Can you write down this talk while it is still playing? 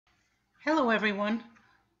Hello everyone.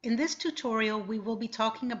 In this tutorial we will be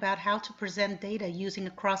talking about how to present data using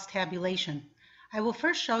a cross-tabulation. I will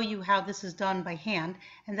first show you how this is done by hand,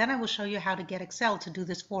 and then I will show you how to get Excel to do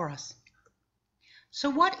this for us.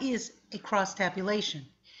 So what is a cross-tabulation?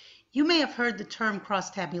 You may have heard the term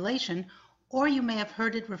cross-tabulation, or you may have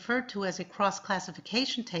heard it referred to as a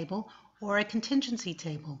cross-classification table or a contingency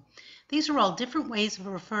table. These are all different ways of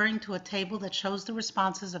referring to a table that shows the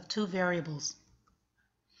responses of two variables.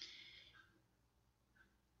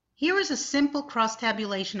 Here is a simple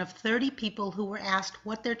cross-tabulation of 30 people who were asked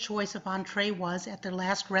what their choice of entree was at their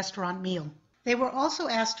last restaurant meal. They were also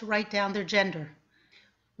asked to write down their gender.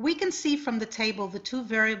 We can see from the table the two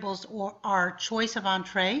variables are choice of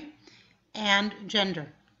entree and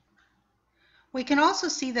gender. We can also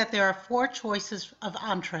see that there are 4 choices of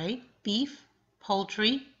entree: beef,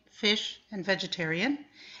 poultry, fish, and vegetarian.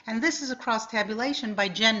 And this is a cross-tabulation by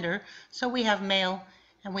gender, so we have male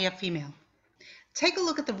and we have female. Take a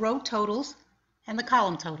look at the row totals and the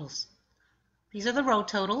column totals. These are the row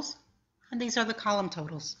totals and these are the column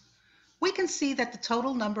totals. We can see that the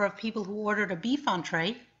total number of people who ordered a beef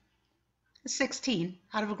entree is 16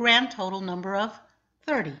 out of a grand total number of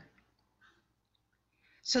 30.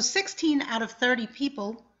 So 16 out of 30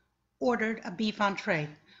 people ordered a beef entree.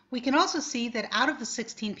 We can also see that out of the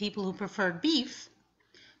 16 people who preferred beef,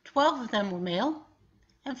 12 of them were male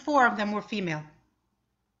and 4 of them were female.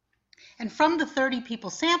 And from the 30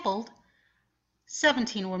 people sampled,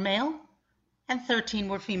 17 were male and 13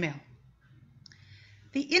 were female.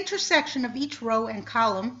 The intersection of each row and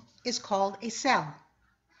column is called a cell.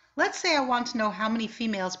 Let's say I want to know how many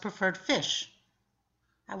females preferred fish.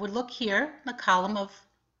 I would look here in the column of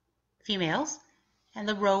females and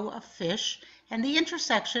the row of fish, and the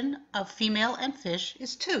intersection of female and fish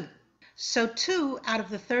is 2. So 2 out of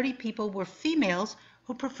the 30 people were females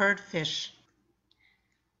who preferred fish.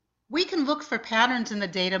 We can look for patterns in the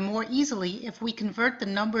data more easily if we convert the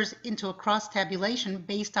numbers into a cross-tabulation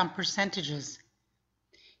based on percentages.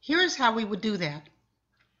 Here is how we would do that.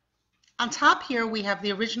 On top here we have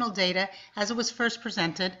the original data as it was first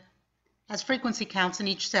presented as frequency counts in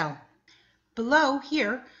each cell. Below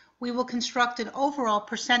here we will construct an overall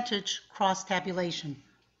percentage cross-tabulation.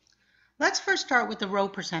 Let's first start with the row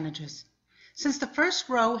percentages. Since the first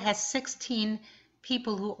row has 16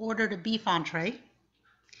 people who ordered a beef entree,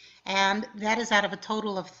 and that is out of a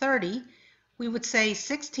total of 30, we would say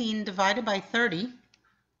 16 divided by 30,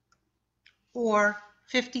 or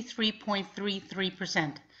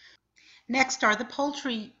 53.33%. Next are the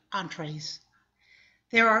poultry entrees.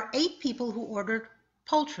 There are 8 people who ordered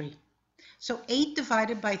poultry. So 8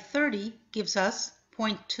 divided by 30 gives us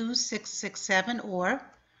 0.2667, or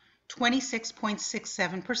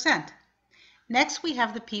 26.67%. Next we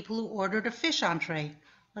have the people who ordered a fish entree.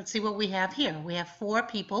 Let's see what we have here. We have 4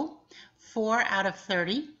 people, 4 out of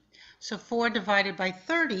 30. So 4 divided by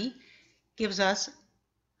 30 gives us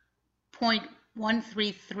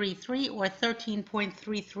 0.1333, or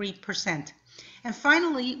 13.33%. And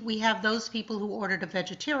finally, we have those people who ordered a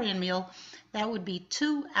vegetarian meal. That would be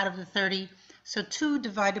 2 out of the 30. So 2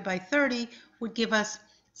 divided by 30 would give us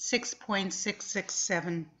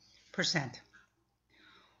 6.667%.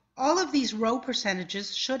 All of these row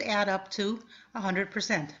percentages should add up to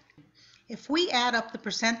 100%. If we add up the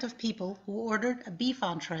percent of people who ordered a beef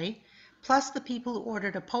entree, plus the people who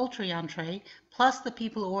ordered a poultry entree, plus the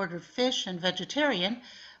people who ordered fish and vegetarian,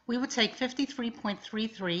 we would take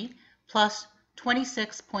 53.33 plus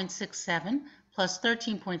 26.67 plus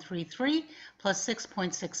 13.33 plus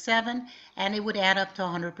 6.67, and it would add up to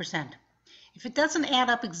 100%. If it doesn't add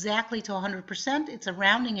up exactly to 100%, it's a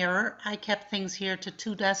rounding error. I kept things here to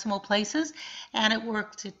 2 decimal places, and it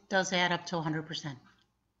worked. It does add up to 100%.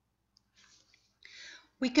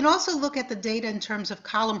 We can also look at the data in terms of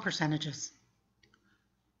column percentages.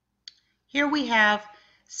 Here we have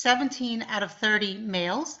 17 out of 30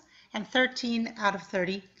 males and 13 out of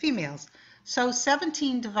 30 females. So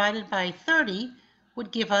 17 divided by 30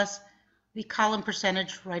 would give us the column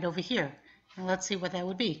percentage right over here. And let's see what that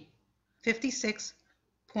would be.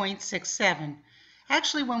 56.67.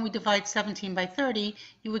 Actually, when we divide 17 by 30,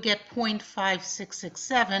 you would get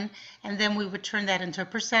 0.5667, and then we would turn that into a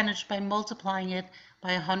percentage by multiplying it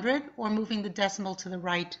by 100 or moving the decimal to the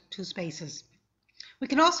right 2 spaces. We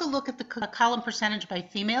can also look at the column percentage by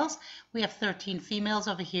females. We have 13 females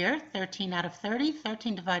over here, 13 out of 30.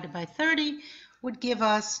 13 divided by 30 would give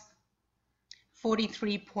us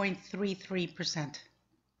 43.33%.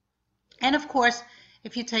 And of course,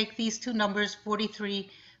 if you take these two numbers,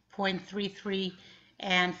 43.33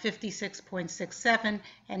 and 56.67,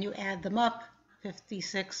 and you add them up,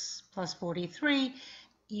 56 plus 43,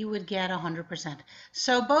 you would get 100%.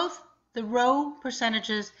 So both the row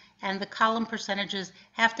percentages and the column percentages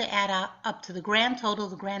have to add up to the grand total.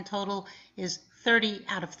 The grand total is 30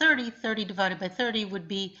 out of 30. 30 divided by 30 would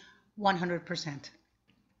be 100%.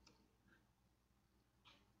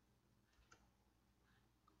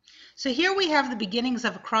 So here we have the beginnings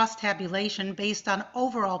of a cross tabulation based on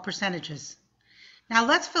overall percentages. Now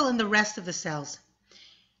let's fill in the rest of the cells.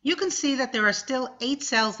 You can see that there are still 8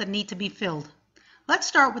 cells that need to be filled. Let's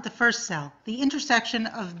start with the first cell, the intersection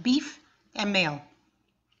of beef and male,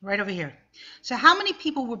 right over here. So how many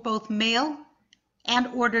people were both male and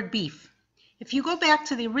ordered beef? If you go back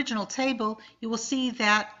to the original table, you will see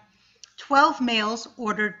that 12 males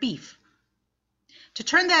ordered beef. To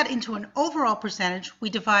turn that into an overall percentage, we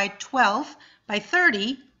divide 12 by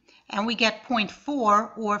 30 and we get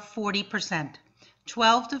 0.4 or 40%.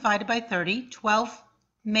 12 divided by 30, 12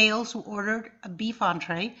 males who ordered a beef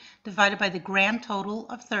entree divided by the grand total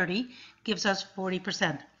of 30 gives us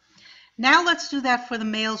 40%. Now let's do that for the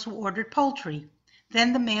males who ordered poultry,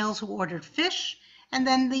 then the males who ordered fish, and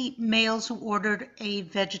then the males who ordered a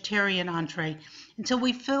vegetarian entree until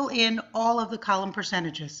we fill in all of the column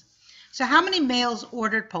percentages. So how many males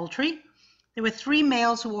ordered poultry? There were 3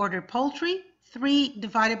 males who ordered poultry. 3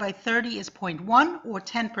 divided by 30 is 0.1 or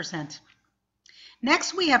 10%.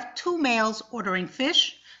 Next we have 2 males ordering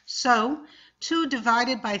fish. So 2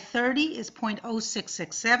 divided by 30 is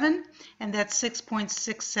 0.0667 and that's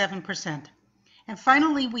 6.67%. And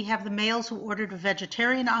finally we have the males who ordered a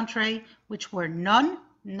vegetarian entree, which were none.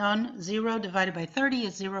 0 divided by 30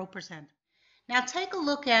 is 0%. Now take a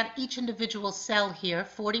look at each individual cell here,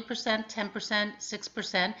 40%, 10%,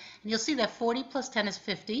 6%, and you'll see that 40 plus 10 is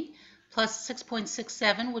 50, plus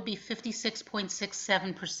 6.67 would be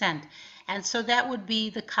 56.67%. And so that would be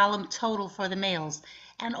the column total for the males.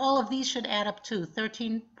 And all of these should add up to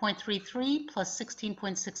 13.33 plus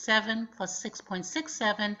 16.67 plus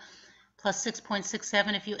 6.67 plus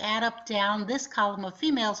 6.67. If you add up down this column of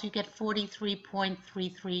females, you get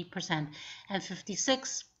 43.33%, and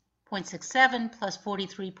 56.67 plus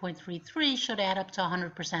 43.33 should add up to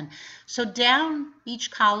 100%. So down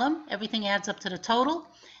each column, everything adds up to the total,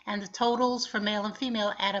 and the totals for male and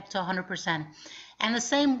female add up to 100%. And the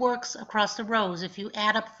same works across the rows. If you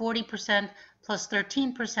add up 40% plus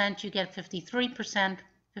 13%, you get 53%,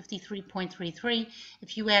 53.33.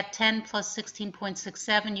 If you add 10 plus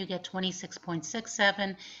 16.67, you get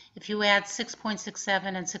 26.67. If you add 6.67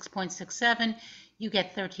 and 6.67, you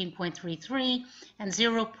get 13.33, and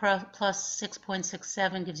 0 plus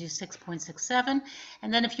 6.67 gives you 6.67.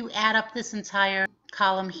 And then if you add up this entire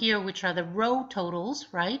column here, which are the row totals,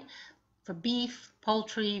 right, for beef,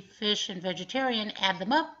 poultry, fish, and vegetarian, add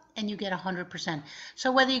them up, and you get 100%.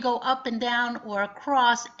 So whether you go up and down or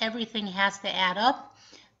across, everything has to add up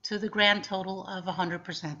to the grand total of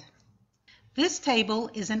 100%. This table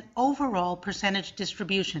is an overall percentage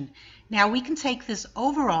distribution. Now we can take this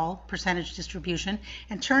overall percentage distribution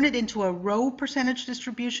and turn it into a row percentage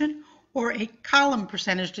distribution or a column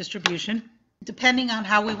percentage distribution, depending on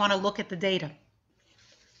how we want to look at the data.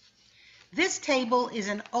 This table is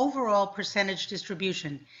an overall percentage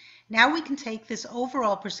distribution. Now we can take this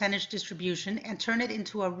overall percentage distribution and turn it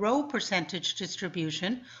into a row percentage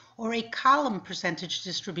distribution or a column percentage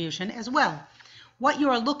distribution as well. What you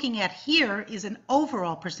are looking at here is an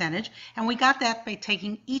overall percentage, and we got that by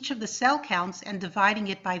taking each of the cell counts and dividing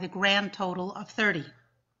it by the grand total of 30.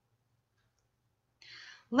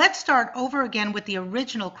 Let's start over again with the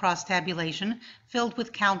original cross tabulation filled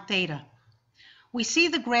with count data. We see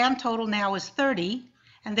the grand total now is 30,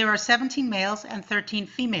 and there are 17 males and 13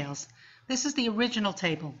 females. This is the original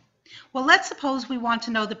table. Well, let's suppose we want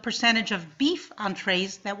to know the percentage of beef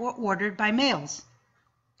entrees that were ordered by males.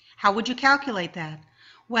 How would you calculate that?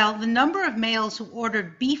 Well, the number of males who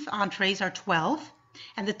ordered beef entrees are 12,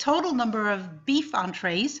 and the total number of beef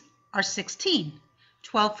entrees are 16.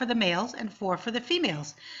 12 for the males and 4 for the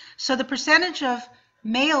females. So the percentage of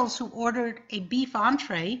males who ordered a beef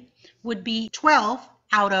entree would be 12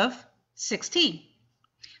 out of 16.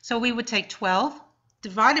 So we would take 12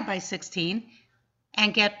 divided by 16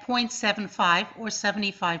 and get 0.75 or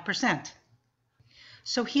 75%.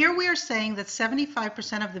 So here we are saying that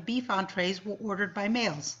 75% of the beef entrees were ordered by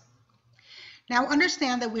males. Now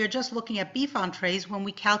understand that we are just looking at beef entrees when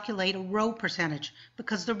we calculate a row percentage,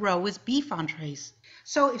 because the row is beef entrees.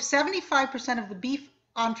 So if 75% of the beef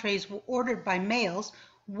entrees were ordered by males,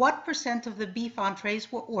 what percent of the beef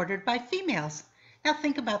entrees were ordered by females? Now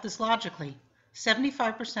think about this logically.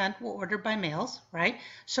 75% were ordered by males, right?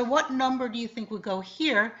 So what number do you think would go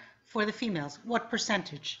here for the females? What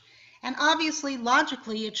percentage? And obviously,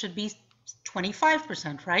 logically, it should be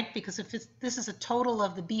 25%, right? Because if this is a total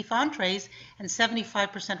of the beef entrees and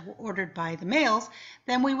 75% were ordered by the males,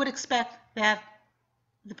 then we would expect that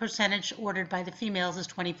the percentage ordered by the females is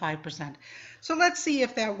 25%. So let's see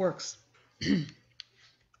if that works.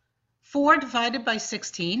 4 divided by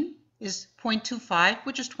 16 is 0.25,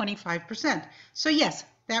 which is 25%. So yes,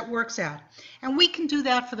 that works out. And we can do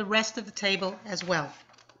that for the rest of the table as well.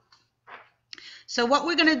 So what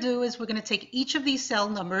we're going to do is we're going to take each of these cell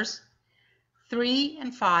numbers, 3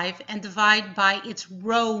 and 5, and divide by its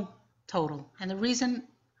row total. And the reason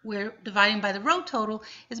we're dividing by the row total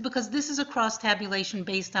is because this is a cross tabulation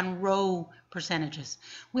based on row percentages.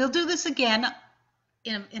 We'll do this again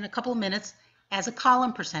in a couple of minutes as a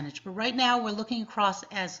column percentage, but right now we're looking across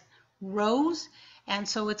as rows, and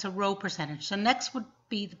so it's a row percentage. So next would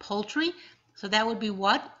be the poultry. So that would be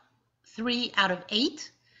what? 3 out of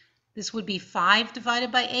 8. This would be 5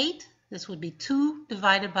 divided by 8. This would be 2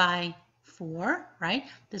 divided by 4, right?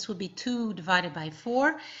 This would be 2 divided by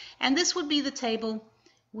 4. And this would be the table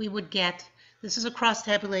we would get. This is a cross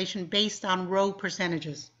tabulation based on row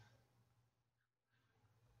percentages.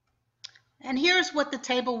 And here's what the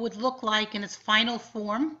table would look like in its final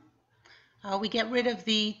form. We get rid of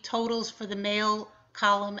the totals for the male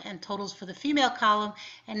column and totals for the female column,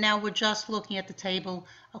 and now we're just looking at the table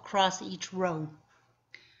across each row.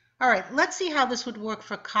 All right, let's see how this would work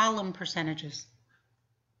for column percentages.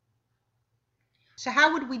 So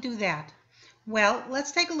how would we do that? Well,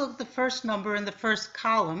 let's take a look at the first number in the first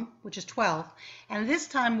column, which is 12, and this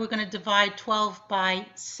time we're going to divide 12 by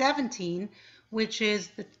 17, which is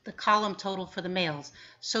the column total for the males.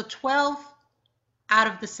 So 12 out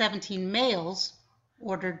of the 17 males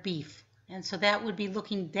ordered beef. And so that would be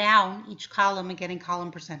looking down each column and getting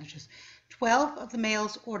column percentages. 12 of the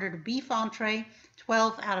males ordered a beef entree.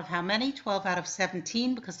 12 out of how many? 12 out of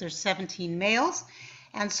 17, because there's 17 males.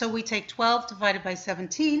 And so we take 12 divided by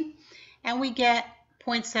 17, and we get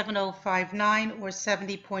 0.7059 or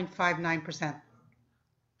 70.59%.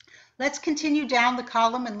 Let's continue down the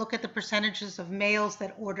column and look at the percentages of males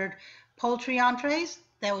that ordered poultry entrees.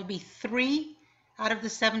 That would be 3 out of the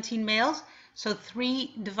 17 males. So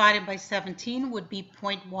 3 divided by 17 would be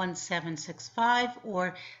 0.1765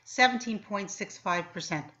 or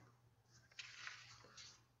 17.65%.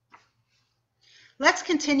 Let's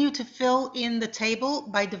continue to fill in the table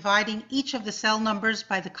by dividing each of the cell numbers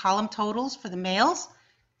by the column totals for the males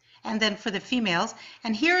and then for the females.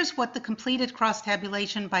 And here's what the completed cross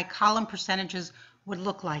tabulation by column percentages would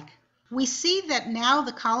look like. We see that now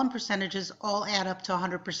the column percentages all add up to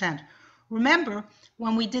 100%. Remember,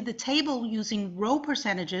 when we did the table using row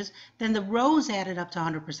percentages, then the rows added up to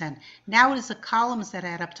 100%. Now it is the columns that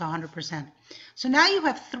add up to 100%. So now you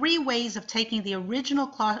have 3 ways of taking the original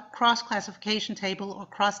cross classification table or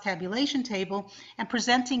cross tabulation table and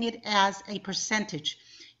presenting it as a percentage.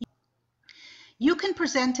 You can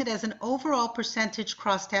present it as an overall percentage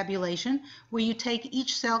cross tabulation where you take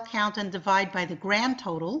each cell count and divide by the grand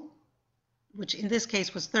total, which in this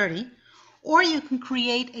case was 30, or you can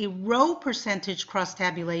create a row percentage cross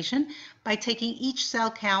tabulation by taking each cell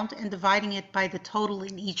count and dividing it by the total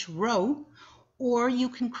in each row, or you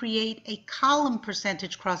can create a column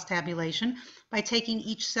percentage cross tabulation by taking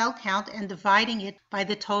each cell count and dividing it by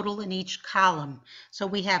the total in each column. So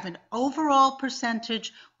we have an overall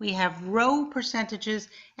percentage, we have row percentages,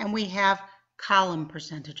 and we have column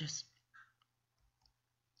percentages.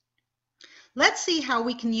 Let's see how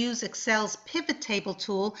we can use Excel's pivot table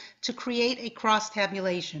tool to create a cross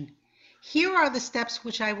tabulation. Here are the steps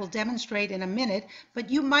which I will demonstrate in a minute, but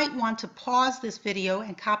you might want to pause this video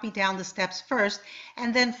and copy down the steps first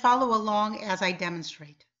and then follow along as I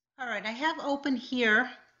demonstrate. All right, I have open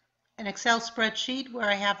here an Excel spreadsheet where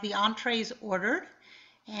I have the entrees ordered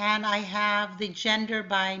and I have the gender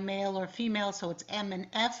by male or female, so it's M and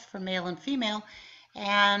F for male and female,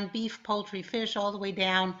 and beef, poultry, fish all the way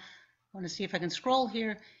down. I want to see if I can scroll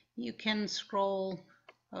here. You can scroll,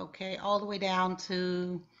 okay, all the way down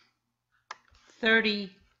to 30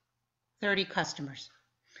 customers.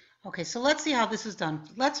 Okay, so let's see how this is done.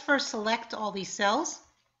 Let's first select all these cells.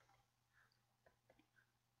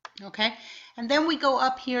 Okay, and then we go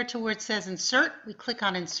up here to where it says Insert. We click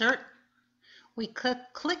on Insert. We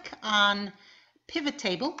click on Pivot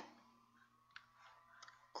Table.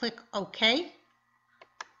 Click OK.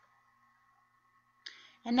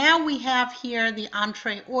 And now we have here the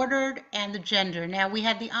entree ordered and the gender. Now we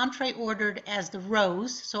had the entree ordered as the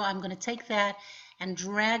rows, so I'm going to take that and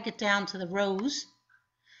drag it down to the rows.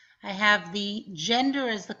 I have the gender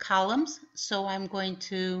as the columns, so I'm going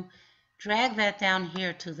to drag that down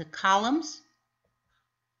here to the columns.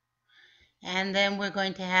 And then we're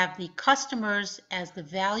going to have the customers as the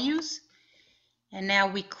values, And now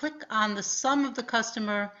we click on the sum of the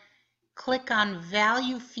customer, click on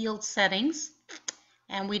value field settings,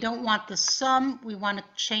 and we don't want the sum, we want to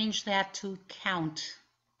change that to count.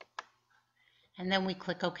 And then we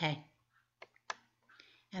click OK.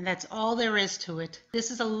 And that's all there is to it.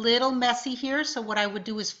 This is a little messy here, so what I would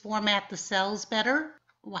do is format the cells better.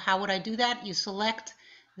 Well, how would I do that? You select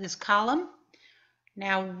this column.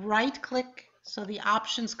 Now right click so the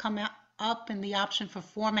options come up, and the option for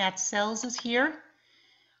format cells is here.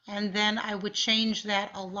 And then I would change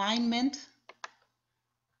that alignment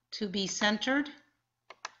to be centered.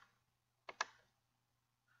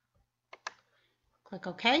 Click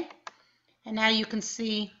OK. And now you can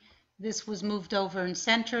see this was moved over and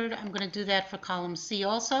centered. I'm going to do that for column C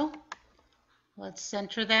also. Let's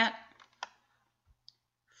center that.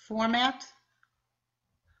 Format,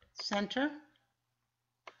 center,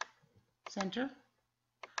 center.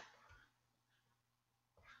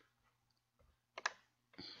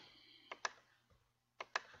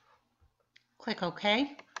 Click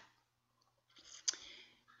OK.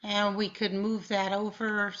 And we could move that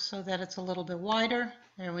over so that it's a little bit wider.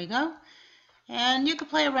 There we go. And you could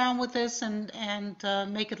play around with this and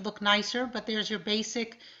make it look nicer, but there's your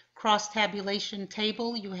basic cross-tabulation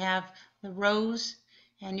table. You have the rows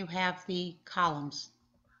and you have the columns.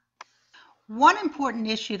 One important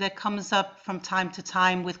issue that comes up from time to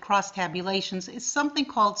time with cross-tabulations is something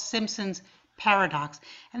called Simpsons Paradox.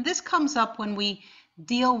 And this comes up when we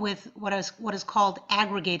deal with what is called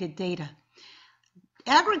aggregated data.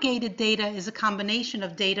 Aggregated data is a combination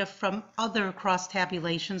of data from other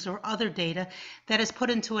cross-tabulations or other data that is put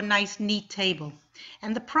into a nice, neat table.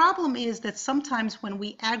 And the problem is that sometimes when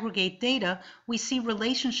we aggregate data, we see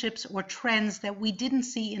relationships or trends that we didn't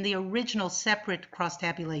see in the original separate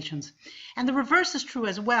cross-tabulations. And the reverse is true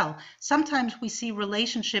as well. Sometimes we see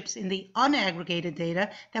relationships in the unaggregated data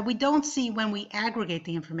that we don't see when we aggregate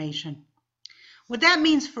the information. What that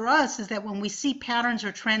means for us is that when we see patterns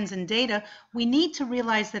or trends in data, we need to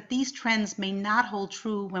realize that these trends may not hold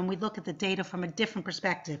true when we look at the data from a different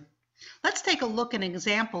perspective. Let's take a look at an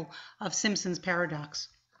example of Simpsons Paradox.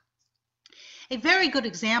 A very good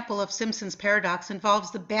example of Simpsons Paradox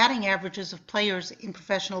involves the batting averages of players in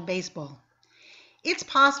professional baseball. It's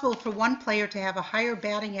possible for one player to have a higher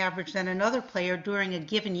batting average than another player during a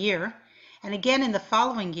given year, and again in the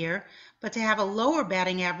following year, but to have a lower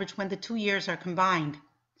batting average when the 2 years are combined.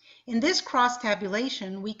 In this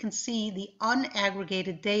cross-tabulation, we can see the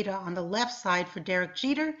unaggregated data on the left side for Derek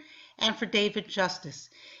Jeter and for David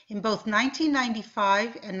Justice. In both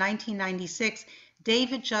 1995 and 1996,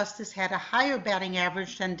 David Justice had a higher batting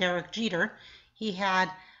average than Derek Jeter. He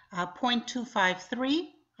had .253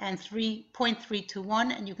 and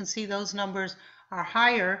 3.321, and you can see those numbers are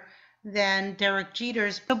higher than Derek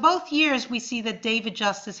Jeter's. So both years we see that David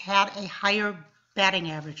Justice had a higher batting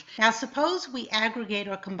average. Now suppose we aggregate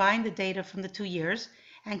or combine the data from the 2 years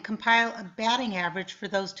and compile a batting average for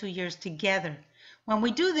those 2 years together. When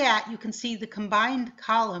we do that, you can see the combined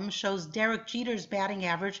column shows Derek Jeter's batting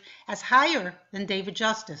average as higher than David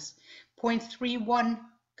Justice, .31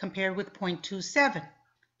 compared with .27.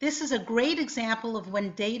 This is a great example of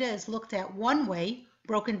when data is looked at one way,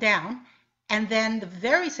 broken down, and then the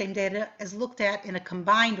very same data is looked at in a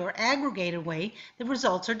combined or aggregated way, the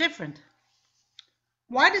results are different.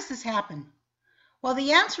 Why does this happen? Well,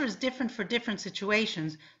 the answer is different for different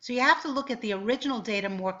situations, so you have to look at the original data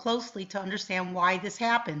more closely to understand why this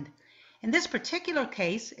happened. In this particular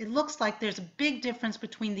case, it looks like there's a big difference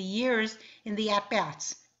between the years in the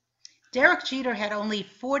at-bats. Derek Jeter had only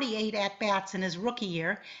 48 at-bats in his rookie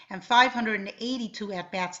year and 582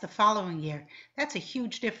 at-bats the following year. That's a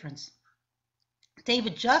huge difference.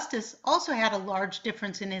 David Justice also had a large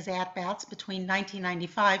difference in his at-bats between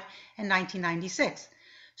 1995 and 1996.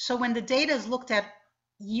 So when the data is looked at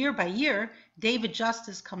year by year, David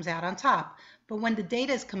Justice comes out on top. But when the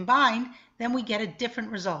data is combined, then we get a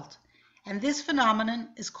different result. And this phenomenon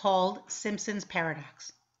is called Simpsons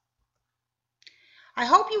Paradox. I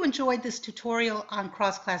hope you enjoyed this tutorial on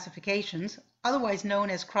cross-classifications, otherwise known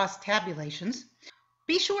as cross-tabulations.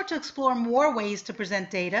 Be sure to explore more ways to present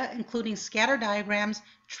data, including scatter diagrams,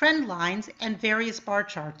 trend lines, and various bar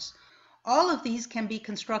charts. All of these can be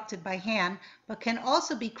constructed by hand, but can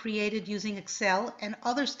also be created using Excel and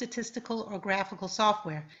other statistical or graphical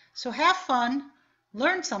software. So have fun,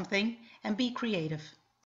 learn something, and be creative.